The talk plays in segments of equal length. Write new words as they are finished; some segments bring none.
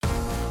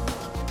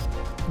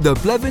The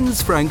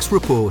Blevins Franks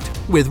Report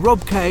with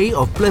Rob Kay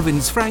of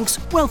Blevins Franks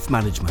Wealth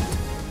Management.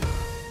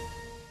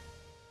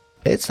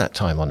 It's that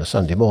time on a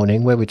Sunday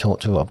morning where we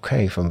talk to Rob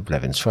Kay from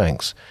Blevins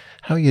Franks.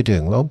 How are you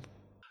doing, Rob?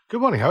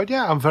 Good morning, Howard.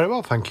 Yeah, I'm very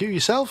well, thank you.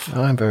 Yourself?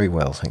 I'm very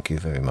well, thank you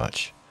very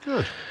much.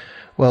 Good.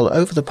 Well,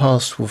 over the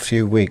past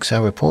few weeks,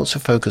 our reports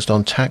have focused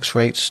on tax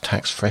rates,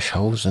 tax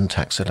thresholds and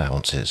tax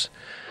allowances.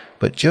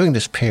 But during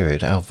this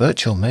period, our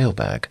virtual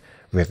mailbag,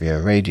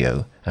 Riviera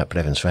Radio at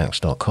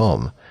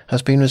blevinsfranks.com,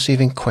 has been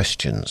receiving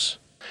questions,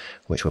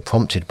 which were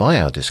prompted by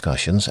our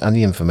discussions and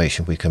the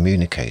information we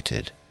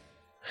communicated.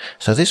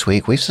 So this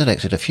week we've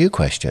selected a few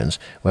questions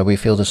where we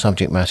feel the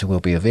subject matter will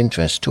be of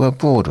interest to a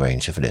broad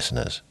range of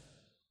listeners.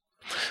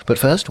 But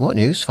first, what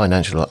news,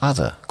 financial or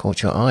other,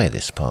 caught your eye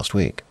this past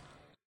week?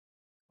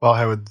 Well,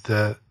 Howard,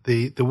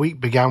 the week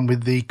began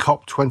with the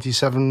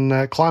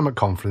COP27 climate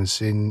conference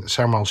in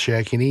Sharm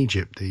el-Sheikh in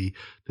Egypt. The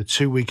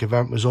 2-week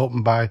event was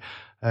opened by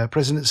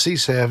President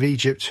Sisi of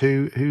Egypt,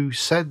 who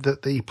said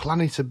that the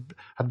planet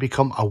had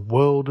become a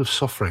world of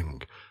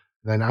suffering.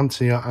 Then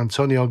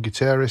Antonio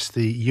Guterres,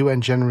 the UN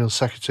General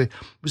Secretary,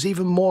 was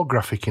even more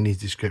graphic in his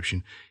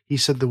description. He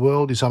said the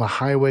world is on a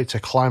highway to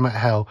climate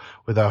hell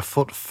with our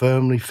foot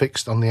firmly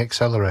fixed on the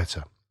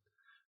accelerator.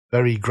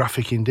 Very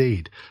graphic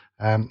indeed.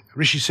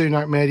 Rishi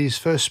Sunak made his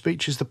first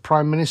speech as the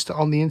Prime Minister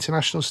on the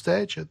international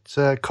stage at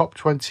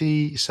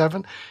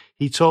COP27.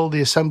 He told the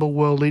assembled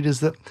world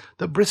leaders that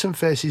Britain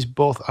faces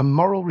both a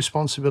moral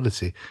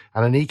responsibility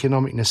and an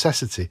economic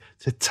necessity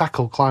to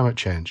tackle climate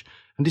change.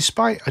 And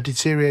despite a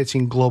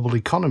deteriorating global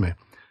economy,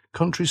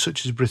 countries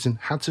such as Britain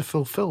had to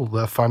fulfill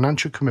their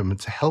financial commitment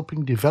to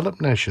helping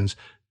developed nations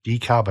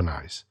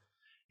decarbonise.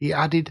 He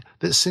added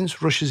that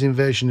since Russia's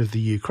invasion of the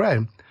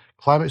Ukraine,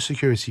 climate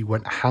security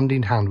went hand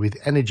in hand with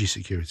energy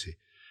security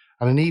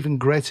and an even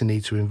greater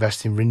need to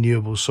invest in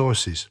renewable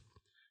sources.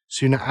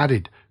 Sunak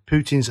added,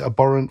 Putin's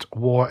abhorrent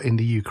war in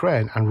the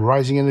Ukraine and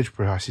rising energy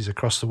prices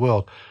across the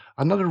world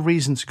are not a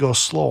reason to go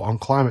slow on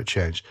climate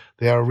change.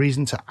 They are a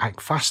reason to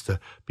act faster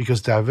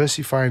because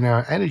diversifying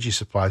our energy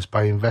supplies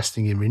by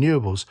investing in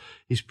renewables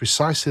is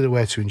precisely the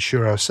way to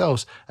ensure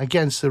ourselves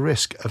against the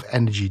risk of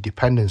energy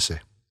dependency.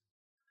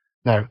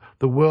 Now,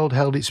 the world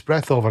held its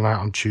breath overnight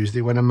on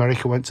Tuesday when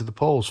America went to the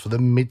polls for the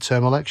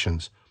midterm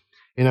elections.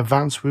 In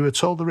advance, we were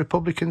told the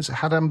Republicans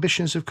had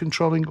ambitions of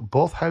controlling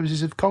both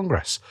houses of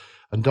Congress,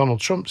 and Donald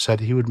Trump said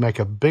he would make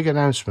a big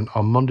announcement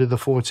on Monday the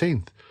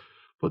 14th.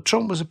 But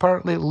Trump was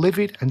apparently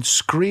livid and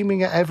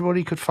screaming at everyone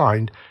he could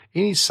find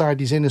inside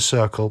his inner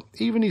circle,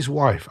 even his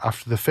wife,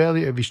 after the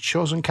failure of his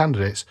chosen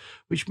candidates,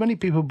 which many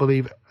people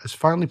believe has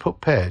finally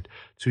put paid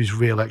to his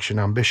re-election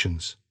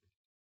ambitions.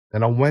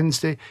 Then on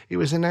Wednesday, it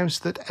was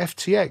announced that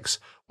FTX,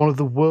 one of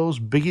the world's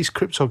biggest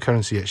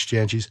cryptocurrency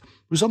exchanges,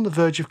 was on the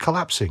verge of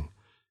collapsing.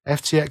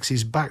 FTX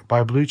is backed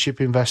by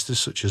blue-chip investors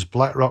such as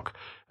BlackRock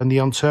and the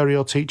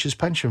Ontario Teachers'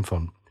 Pension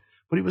Fund,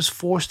 but it was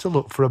forced to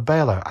look for a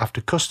bailout after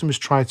customers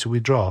tried to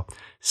withdraw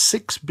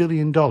 $6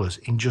 billion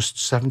in just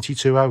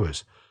 72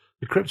 hours,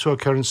 the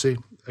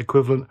cryptocurrency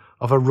equivalent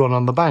of a run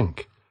on the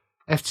bank.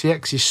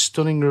 FTX's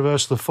stunning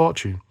reversal of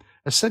fortune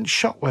has sent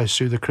shockwaves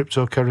through the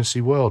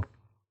cryptocurrency world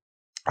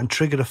and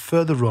triggered a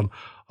further run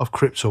of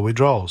crypto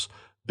withdrawals.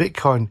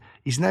 Bitcoin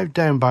is now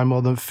down by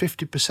more than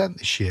 50%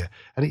 this year,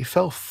 and it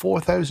fell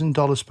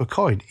 $4,000 per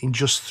coin in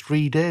just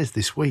 3 days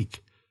this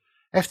week.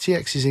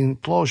 FTX's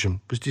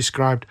implosion was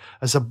described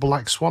as a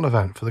black swan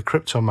event for the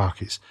crypto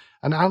markets,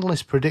 and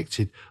analysts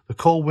predicted the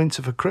cold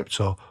winter for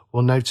crypto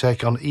will now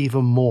take on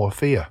even more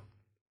fear.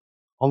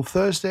 On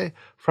Thursday,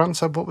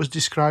 France had what was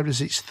described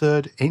as its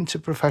third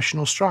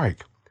interprofessional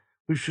strike,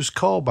 which was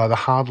called by the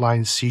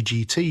hardline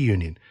CGT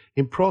union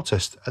in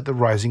protest at the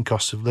rising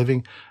cost of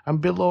living and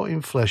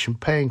below-inflation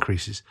pay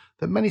increases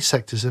that many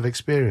sectors have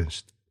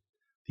experienced.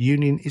 The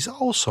union is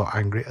also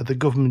angry at the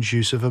government's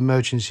use of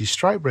emergency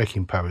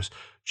strike-breaking powers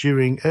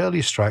during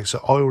earlier strikes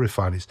at oil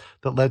refineries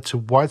that led to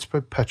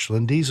widespread petrol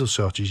and diesel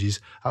shortages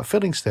at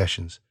filling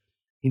stations.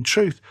 In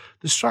truth,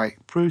 the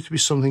strike proved to be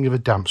something of a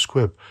damp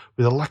squib,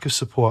 with a lack of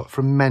support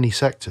from many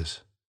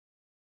sectors.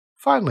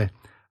 Finally,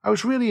 I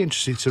was really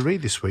interested to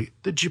read this week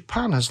that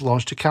Japan has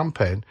launched a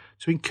campaign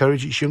to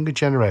encourage its younger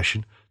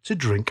generation to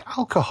drink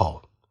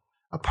alcohol.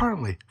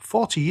 Apparently,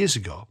 40 years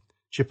ago,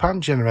 Japan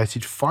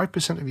generated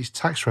 5% of its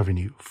tax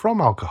revenue from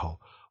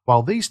alcohol,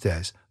 while these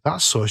days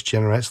that source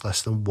generates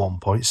less than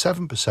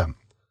 1.7%.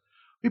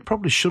 We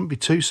probably shouldn't be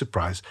too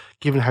surprised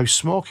given how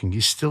smoking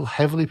is still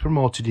heavily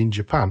promoted in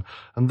Japan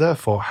and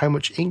therefore how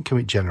much income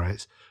it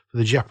generates for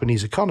the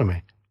Japanese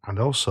economy and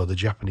also the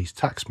Japanese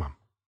taxman.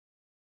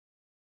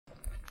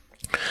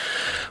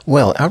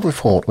 Well, our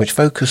report, which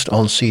focused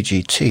on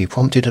CGT,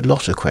 prompted a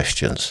lot of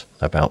questions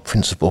about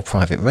principal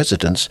private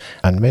residence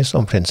and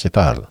maison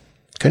principale.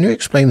 Can you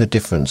explain the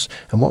difference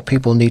and what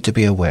people need to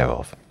be aware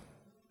of?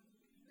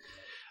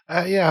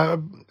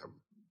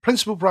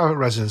 Principal private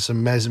residence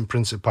and maison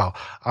principale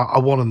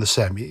are one and the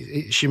same.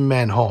 It's your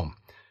main home.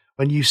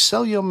 When you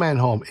sell your main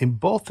home in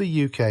both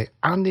the UK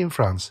and in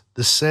France,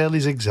 the sale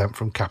is exempt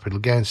from capital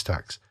gains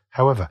tax.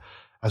 However,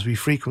 as we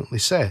frequently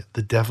say,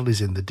 the devil is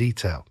in the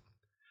detail.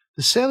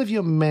 The sale of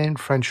your main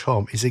French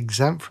home is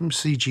exempt from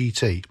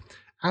CGT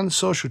and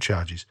social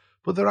charges,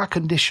 but there are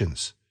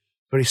conditions.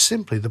 Very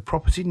simply, the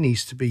property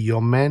needs to be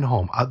your main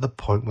home at the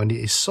point when it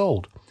is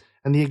sold,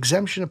 and the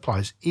exemption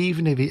applies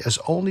even if it has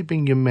only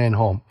been your main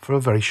home for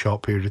a very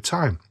short period of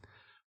time.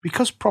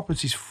 Because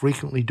properties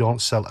frequently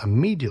don't sell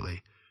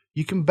immediately,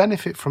 you can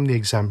benefit from the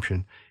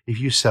exemption if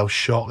you sell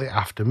shortly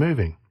after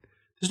moving.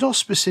 There's no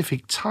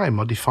specific time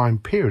or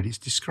defined period. It's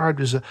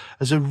described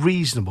as a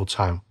reasonable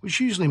time, which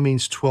usually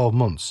means 12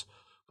 months.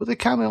 But there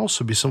can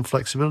also be some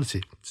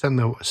flexibility,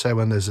 say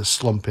when there's a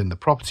slump in the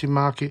property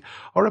market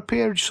or a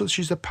period such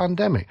as the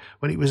pandemic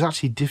when it was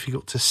actually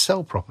difficult to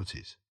sell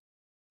properties.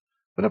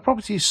 When a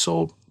property is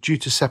sold due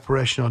to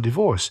separation or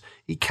divorce,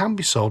 it can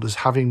be sold as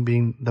having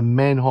been the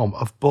main home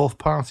of both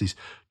parties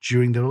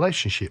during the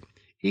relationship,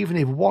 even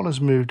if one has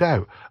moved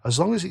out, as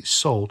long as it's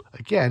sold,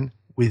 again,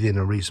 within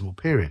a reasonable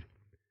period.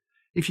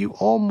 If you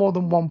own more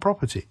than one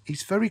property,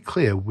 it's very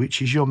clear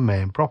which is your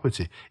main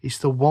property. It's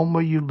the one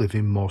where you live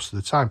in most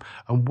of the time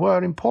and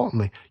where,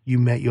 importantly, you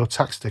make your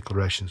tax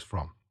declarations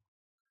from.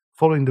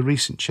 Following the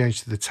recent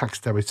change to the tax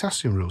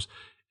debitation rules,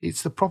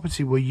 it's the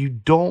property where you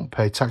don't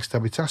pay tax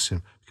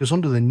debitation, because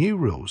under the new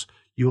rules,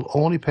 you will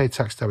only pay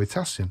tax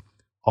debitation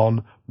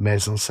on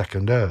maison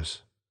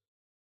secondaires.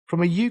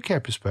 From a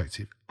UK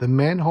perspective, the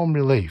main home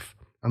relief,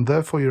 and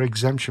therefore your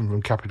exemption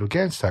from capital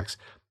gains tax,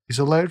 is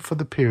allowed for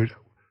the period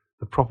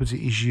the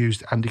property is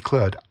used and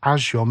declared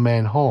as your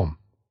main home.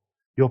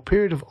 Your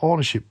period of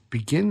ownership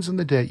begins on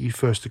the date you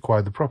first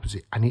acquired the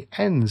property and it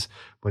ends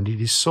when it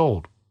is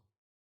sold.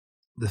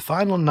 The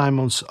final 9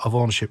 months of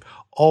ownership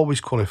always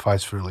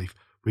qualifies for relief,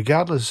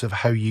 regardless of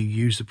how you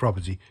use the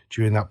property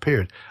during that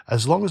period,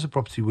 as long as the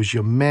property was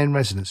your main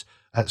residence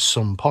at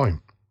some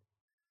point.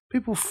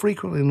 People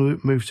frequently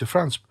move to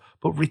France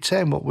but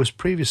retain what was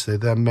previously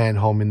their main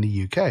home in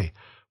the UK.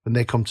 When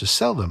they come to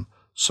sell them,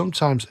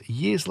 sometimes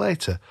years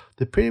later,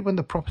 the period when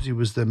the property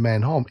was their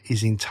main home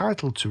is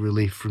entitled to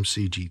relief from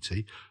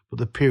CGT, but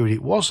the period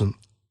it wasn't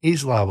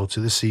is liable to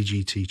the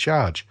CGT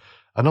charge.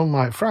 And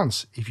unlike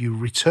France, if you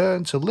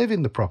return to live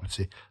in the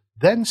property,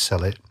 then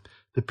sell it,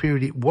 the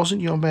period it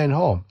wasn't your main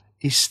home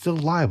is still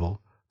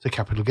liable to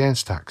capital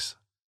gains tax.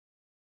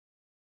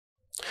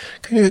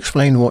 Can you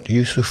explain what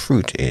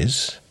usufruct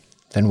is?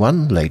 Then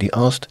one lady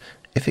asked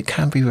if it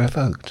can be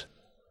revoked.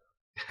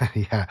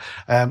 Yeah,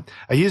 a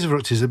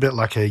usufruct is a bit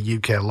like a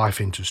UK life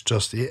interest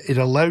trust. It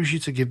allows you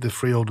to give the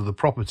freehold of the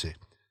property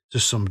to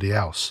somebody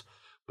else,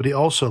 but it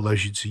also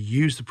allows you to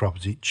use the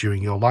property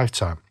during your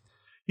lifetime.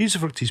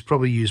 Usufruct is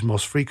probably used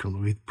most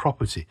frequently with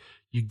property.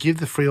 You give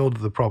the freehold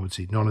of the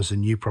property, known as a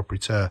new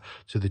proprietaire,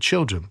 to the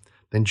children.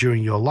 Then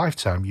during your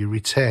lifetime, you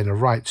retain a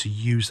right to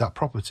use that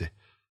property.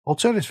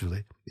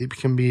 Alternatively, it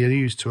can be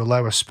used to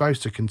allow a spouse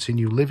to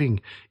continue living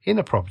in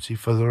a property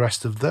for the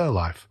rest of their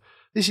life.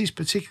 This is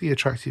particularly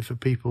attractive for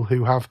people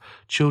who have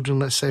children,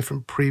 let's say,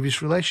 from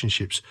previous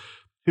relationships,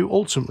 who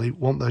ultimately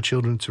want their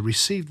children to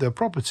receive their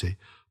property,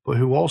 but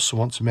who also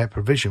want to make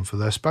provision for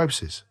their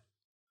spouses.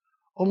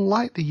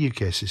 Unlike the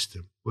UK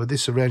system, where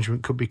this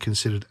arrangement could be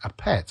considered a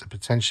pet, a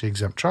potentially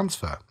exempt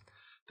transfer,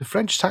 the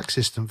French tax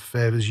system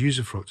favours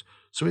usufruct,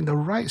 so in the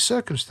right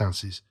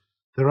circumstances,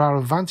 there are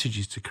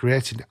advantages to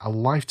creating a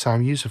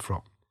lifetime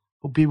usufruct.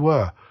 But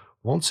beware,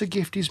 once a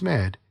gift is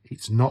made,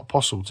 it's not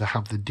possible to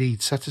have the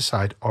deed set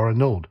aside or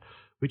annulled,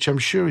 which I'm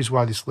sure is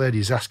why this lady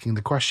is asking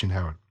the question,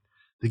 Howard.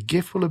 The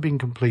gift will have been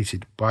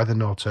completed by the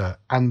notaire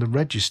and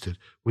registered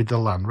with the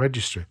land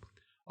registry.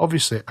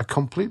 Obviously, a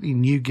completely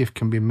new gift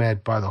can be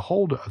made by the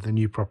holder of the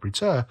new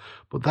proprietaire,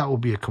 but that will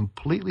be a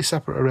completely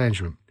separate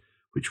arrangement,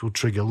 which will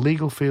trigger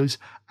legal fees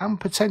and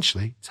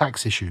potentially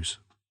tax issues.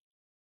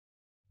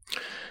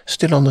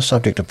 Still on the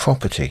subject of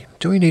property,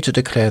 do we need to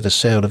declare the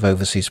sale of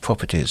overseas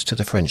properties to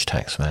the French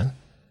taxman?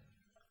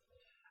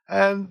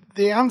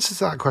 The answer to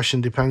that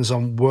question depends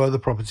on where the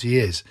property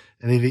is,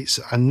 and if it's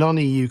a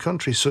non-EU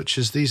country such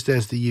as these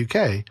days the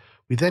UK,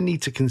 we then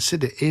need to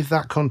consider if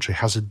that country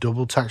has a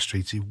double tax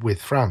treaty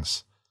with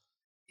France.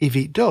 If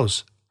it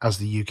does, as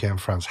the UK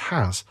and France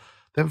has,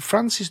 then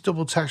France's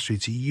double tax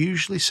treaty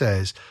usually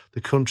says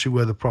the country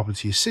where the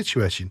property is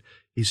situated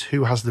is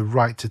who has the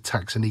right to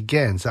tax any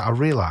gains that are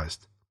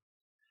realised.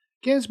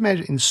 Gains made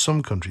in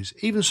some countries,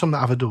 even some that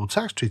have a double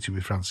tax treaty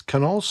with France,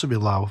 can also be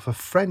liable for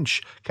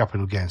French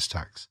capital gains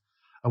tax.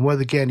 And where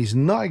the gain is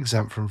not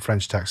exempt from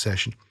French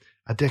taxation,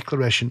 a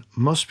declaration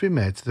must be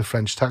made to the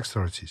French tax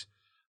authorities,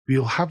 but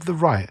you'll have the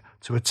right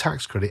to a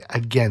tax credit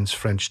against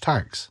French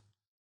tax.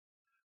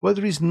 Where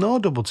there is no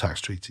double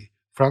tax treaty,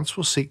 France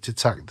will seek to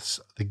tax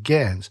the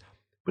gains,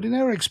 but in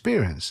our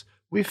experience,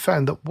 we've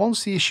found that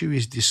once the issue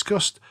is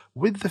discussed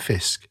with the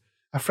fisc,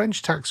 a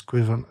French tax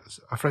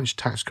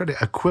credit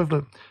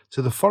equivalent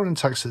to the foreign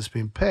tax that's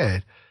been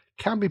paid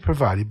can be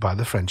provided by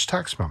the French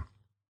taxman.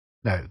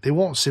 Now, they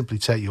won't simply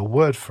take your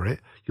word for it.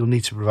 You'll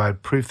need to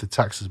provide proof the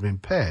tax has been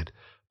paid.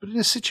 But in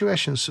a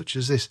situation such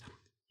as this,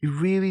 you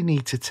really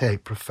need to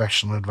take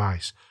professional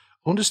advice.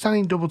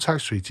 Understanding double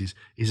tax treaties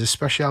is a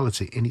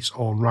speciality in its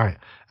own right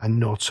and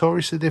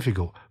notoriously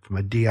difficult from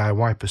a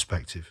DIY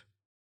perspective.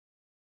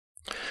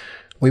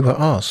 We were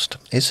asked,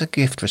 is a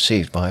gift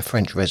received by a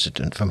French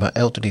resident from her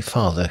elderly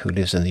father who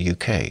lives in the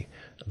UK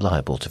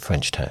liable to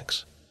French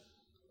tax?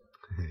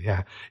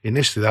 Yeah,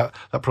 initially that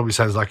probably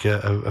sounds like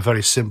a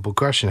very simple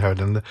question, Howard,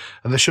 and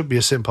there should be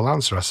a simple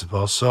answer, I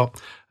suppose. So,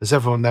 as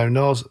everyone now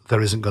knows,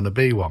 there isn't going to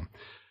be one.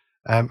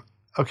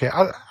 Okay,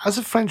 as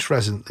a French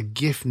resident, the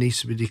gift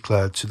needs to be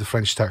declared to the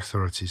French tax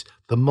authorities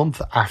the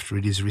month after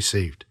it is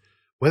received.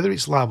 Whether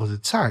it's liable to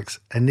tax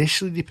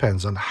initially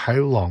depends on how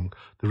long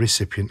the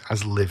recipient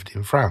has lived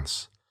in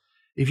France.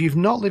 If you've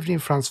not lived in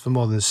France for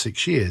more than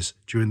 6 years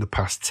during the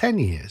past 10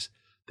 years,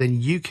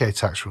 then UK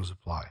tax rules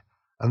apply,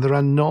 and there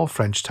are no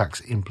French tax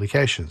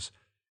implications.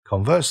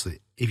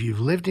 Conversely, if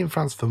you've lived in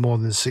France for more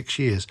than 6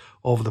 years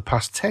over the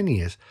past 10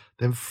 years,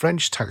 then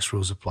French tax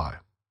rules apply.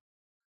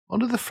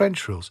 Under the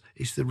French rules,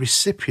 it's the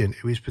recipient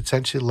who is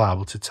potentially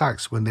liable to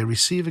tax when they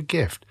receive a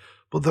gift,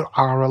 but there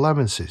are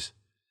allowances.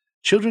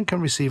 Children can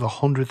receive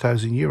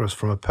 €100,000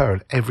 from a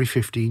parent every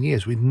 15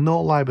 years with no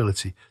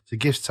liability to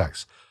gift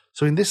tax.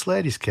 So in this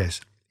lady's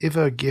case, if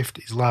her gift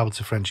is liable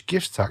to French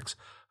gift tax,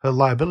 her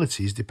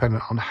liability is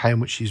dependent on how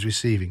much she's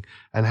receiving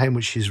and how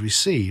much she's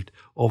received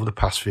over the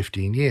past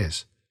 15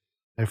 years.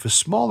 Now, for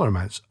smaller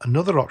amounts,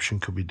 another option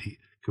could be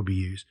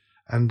used,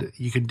 and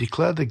you can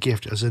declare the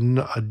gift as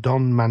a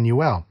don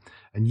manuel.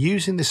 And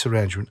using this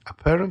arrangement, a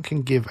parent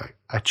can give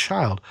a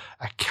child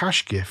a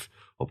cash gift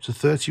up to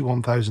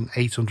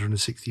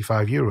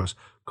 €31,865,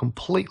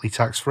 completely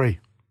tax-free.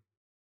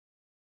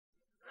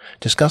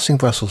 Discussing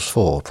Brussels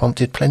 4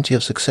 prompted plenty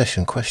of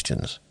succession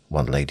questions.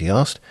 One lady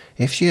asked,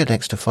 if she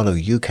elects to follow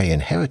UK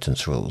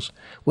inheritance rules,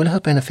 will her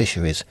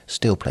beneficiaries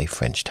still pay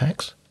French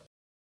tax?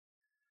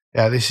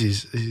 Yeah, this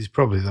is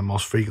probably the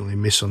most frequently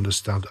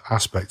misunderstood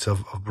aspect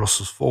of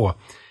Brussels 4.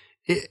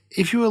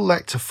 If you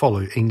elect to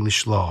follow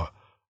English law,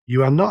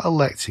 you are not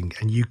electing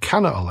and you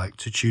cannot elect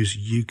to choose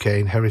UK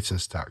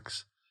inheritance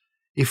tax.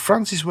 If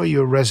France is where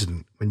you're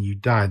resident when you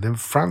die, then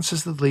France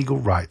has the legal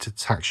right to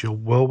tax your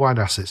worldwide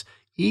assets,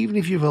 even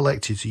if you've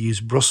elected to use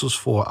Brussels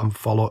 4 and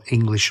follow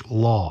English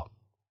law.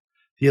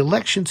 The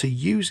election to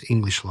use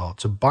English law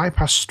to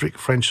bypass strict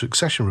French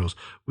succession rules,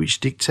 which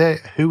dictate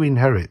who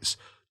inherits,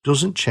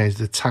 doesn't change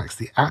the tax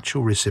the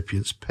actual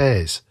recipient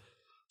pays.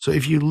 So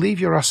if you leave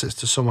your assets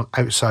to someone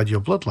outside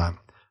your bloodline,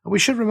 and we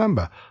should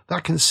remember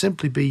that can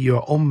simply be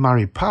your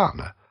unmarried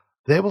partner,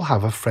 they will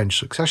have a French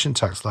succession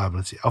tax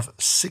liability of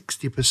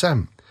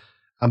 60%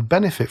 and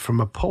benefit from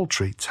a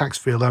paltry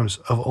tax-free allowance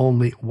of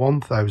only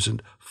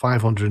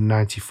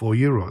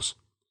 €1,594.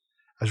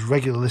 As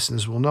regular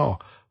listeners will know,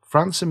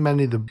 France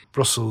amended the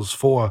Brussels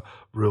 4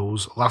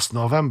 rules last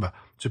November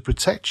to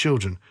protect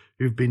children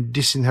who've been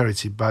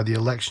disinherited by the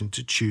election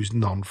to choose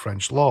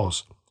non-French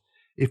laws.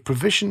 If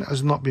provision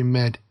has not been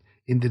made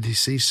in the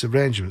deceased's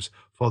arrangements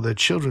for their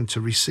children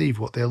to receive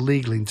what they are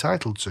legally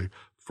entitled to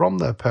from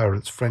their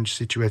parents'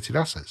 French-situated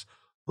assets,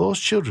 those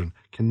children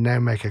can now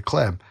make a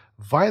claim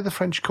via the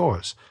French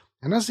courts,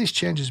 and as this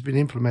change has been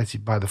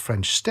implemented by the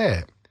French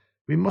state,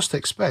 we must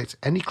expect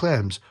any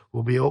claims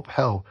will be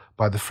upheld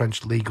by the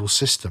French legal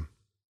system.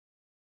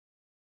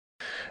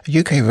 A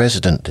UK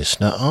resident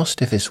listener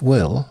asked if his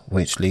will,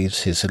 which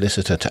leaves his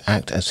solicitor to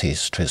act as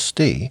his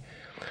trustee,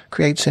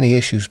 creates any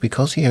issues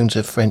because he owns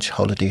a French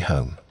holiday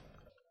home.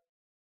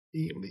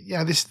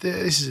 Yeah, this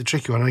is a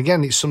tricky one. And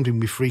again, it's something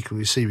we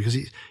frequently see because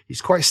it's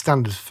quite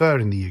standard fare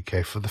in the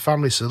UK for the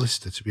family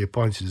solicitor to be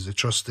appointed as a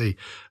trustee,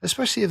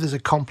 especially if there's a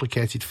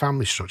complicated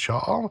family structure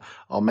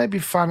or maybe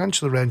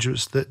financial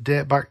arrangements that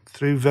date back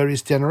through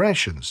various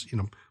generations.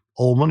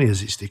 All money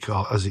as it's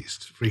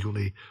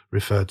frequently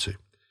referred to.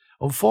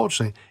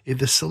 Unfortunately, if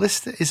the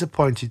solicitor is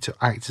appointed to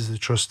act as the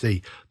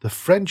trustee, the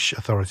French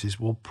authorities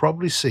will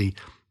probably see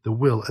the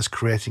will as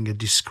creating a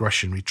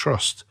discretionary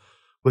trust,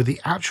 where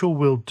the actual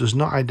will does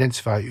not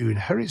identify who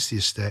inherits the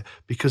estate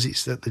because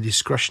it's at the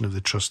discretion of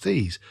the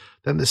trustees.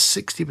 Then the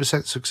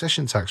 60%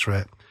 succession tax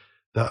rate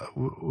that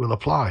will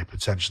apply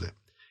potentially.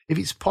 If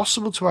it's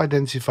possible to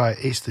identify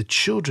it's the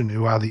children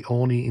who are the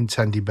only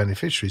intended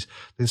beneficiaries,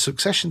 then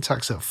succession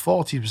tax at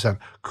 40%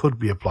 could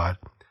be applied,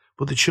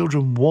 but the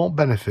children won't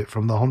benefit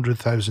from the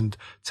 $100,000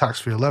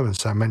 tax-free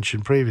allowance I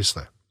mentioned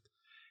previously.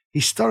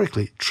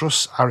 Historically,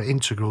 trusts are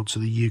integral to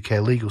the UK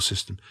legal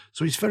system,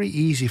 so it's very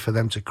easy for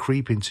them to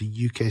creep into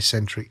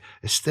UK-centric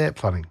estate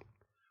planning.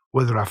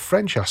 Where there are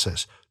French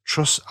assets,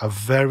 trusts are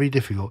very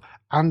difficult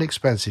and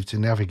expensive to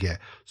navigate,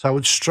 so I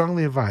would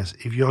strongly advise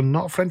if you're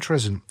not a French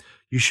resident,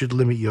 you should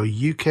limit your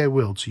UK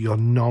will to your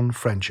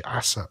non-French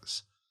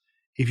assets.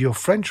 If you're a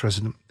French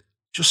resident,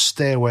 just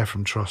stay away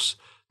from trusts.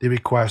 They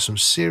require some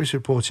serious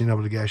reporting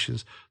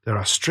obligations, there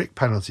are strict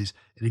penalties,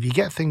 and if you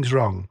get things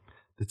wrong,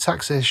 the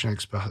taxation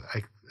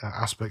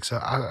aspects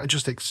are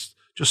just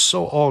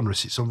so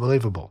onerous, it's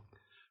unbelievable.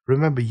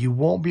 Remember, you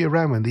won't be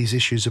around when these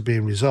issues are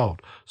being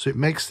resolved, so it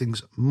makes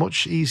things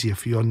much easier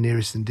for your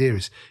nearest and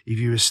dearest if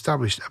you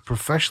established a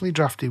professionally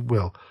drafted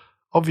will,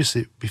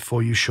 obviously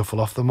before you shuffle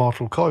off the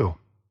mortal coil.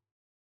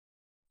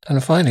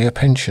 And finally, a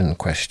pension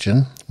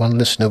question. One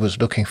listener was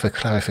looking for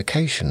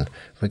clarification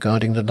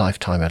regarding the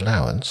lifetime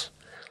allowance.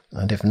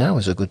 and if now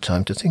is a good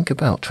time to think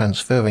about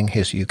transferring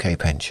his UK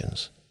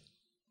pensions.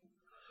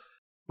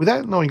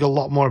 Without knowing a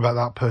lot more about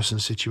that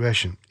person's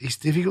situation, it's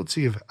difficult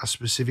to give a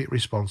specific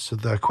response to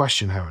their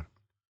question, Howard.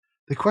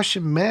 The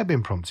question may have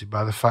been prompted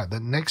by the fact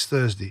that next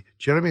Thursday,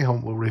 Jeremy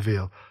Hunt will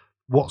reveal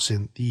what's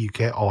in the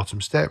UK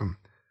Autumn Statement,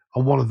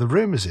 and one of the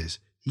rumours is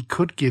he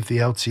could give the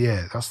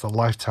LTA, that's the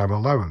lifetime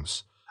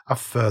allowance, a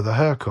further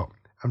haircut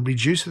and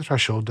reduce the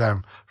threshold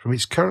down from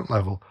its current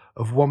level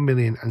of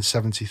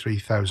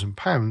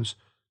 £1,073,000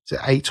 to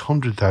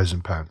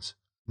 £800,000.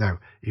 Now,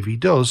 if he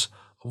does,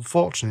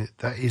 unfortunately,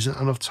 there isn't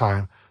enough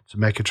time to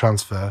make a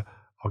transfer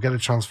or get a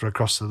transfer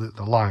across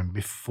the line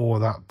before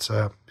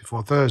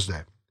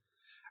Thursday.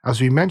 As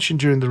we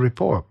mentioned during the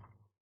report,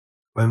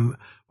 when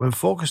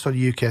focused on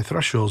UK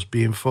thresholds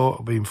being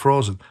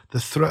frozen, the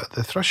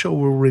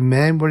threshold will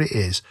remain where it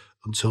is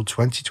until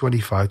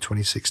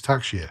 2025-26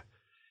 tax year.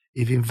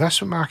 If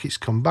investment markets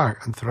come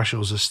back and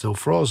thresholds are still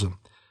frozen,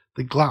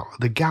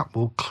 the gap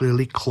will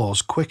clearly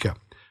close quicker,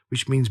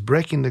 which means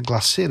breaking the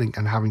glass ceiling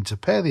and having to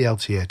pay the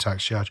LTA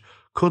tax charge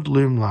could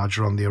loom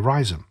larger on the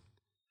horizon.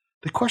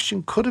 The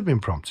question could have been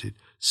prompted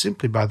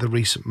simply by the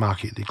recent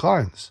market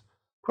declines.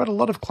 Quite a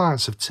lot of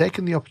clients have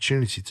taken the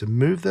opportunity to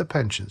move their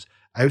pensions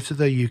out of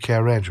their UK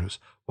arrangements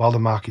while the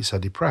markets are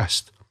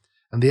depressed,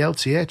 and the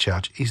LTA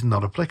charge is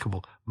not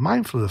applicable,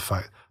 mindful of the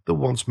fact that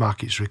once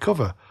markets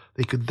recover,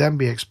 they could then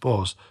be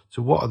exposed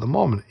to what at the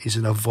moment is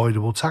an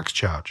avoidable tax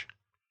charge.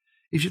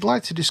 If you'd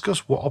like to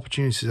discuss what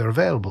opportunities are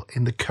available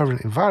in the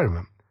current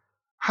environment,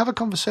 have a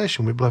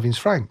conversation with Blevins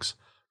Franks.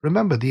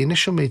 Remember, the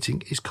initial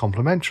meeting is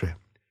complimentary.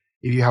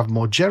 If you have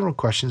more general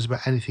questions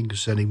about anything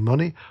concerning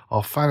money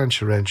or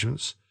financial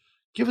arrangements,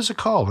 give us a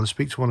call and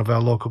speak to one of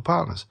our local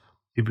partners.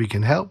 If we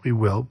can help, we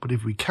will, but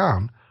if we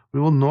can,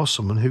 we will know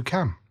someone who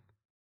can.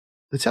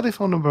 The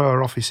telephone number of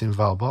our office in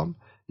Valbonne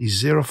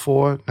is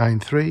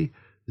 0493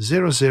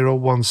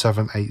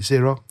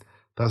 001780.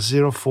 That's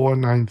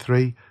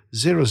 0493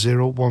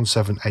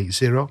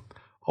 001780.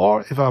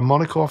 Or if our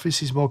Monaco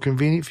office is more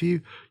convenient for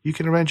you, you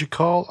can arrange a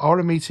call or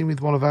a meeting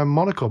with one of our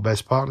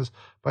Monaco-based partners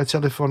by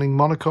telephoning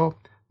Monaco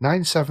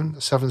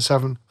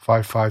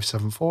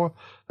 97775574.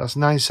 That's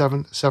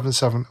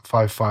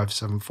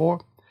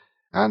 97775574.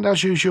 And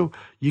as usual,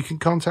 you can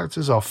contact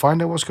us or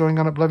find out what's going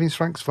on at Blevins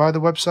Franks via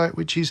the website,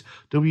 which is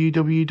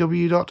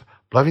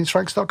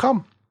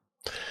www.blevinsfranks.com.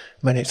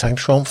 Many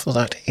thanks, Ron, for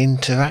that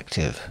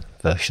interactive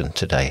version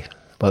today.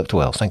 Worked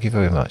well. Thank you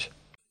very much.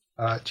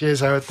 Cheers,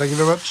 Howard. Thank you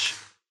very much.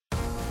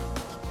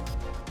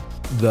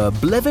 The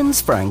Blevins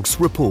Franks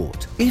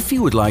Report. If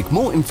you would like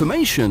more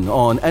information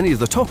on any of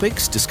the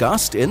topics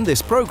discussed in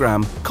this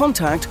programme,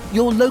 contact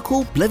your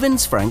local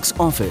Blevins Franks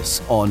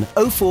office on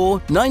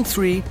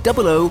 0493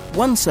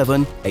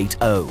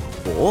 001780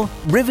 or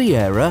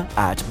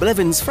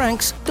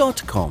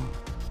riviera@blevinsfranks.com.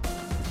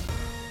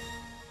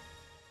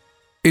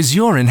 Is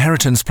your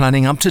inheritance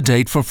planning up to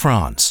date for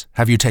France?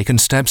 Have you taken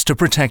steps to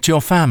protect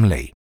your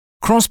family?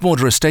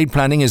 Cross-border estate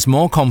planning is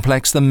more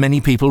complex than many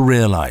people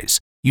realise.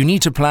 You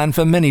need to plan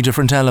for many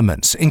different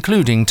elements,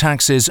 including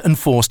taxes and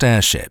forced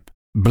heirship.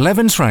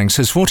 Blevins Franks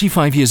has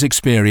 45 years'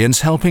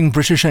 experience helping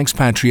British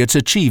expatriates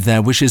achieve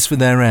their wishes for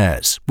their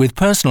heirs, with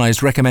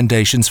personalised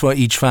recommendations for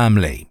each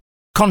family.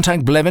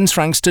 Contact Blevins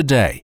Franks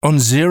today on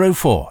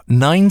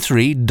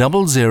 0493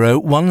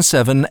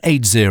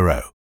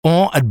 001780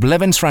 or at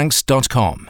blevinsfranks.com.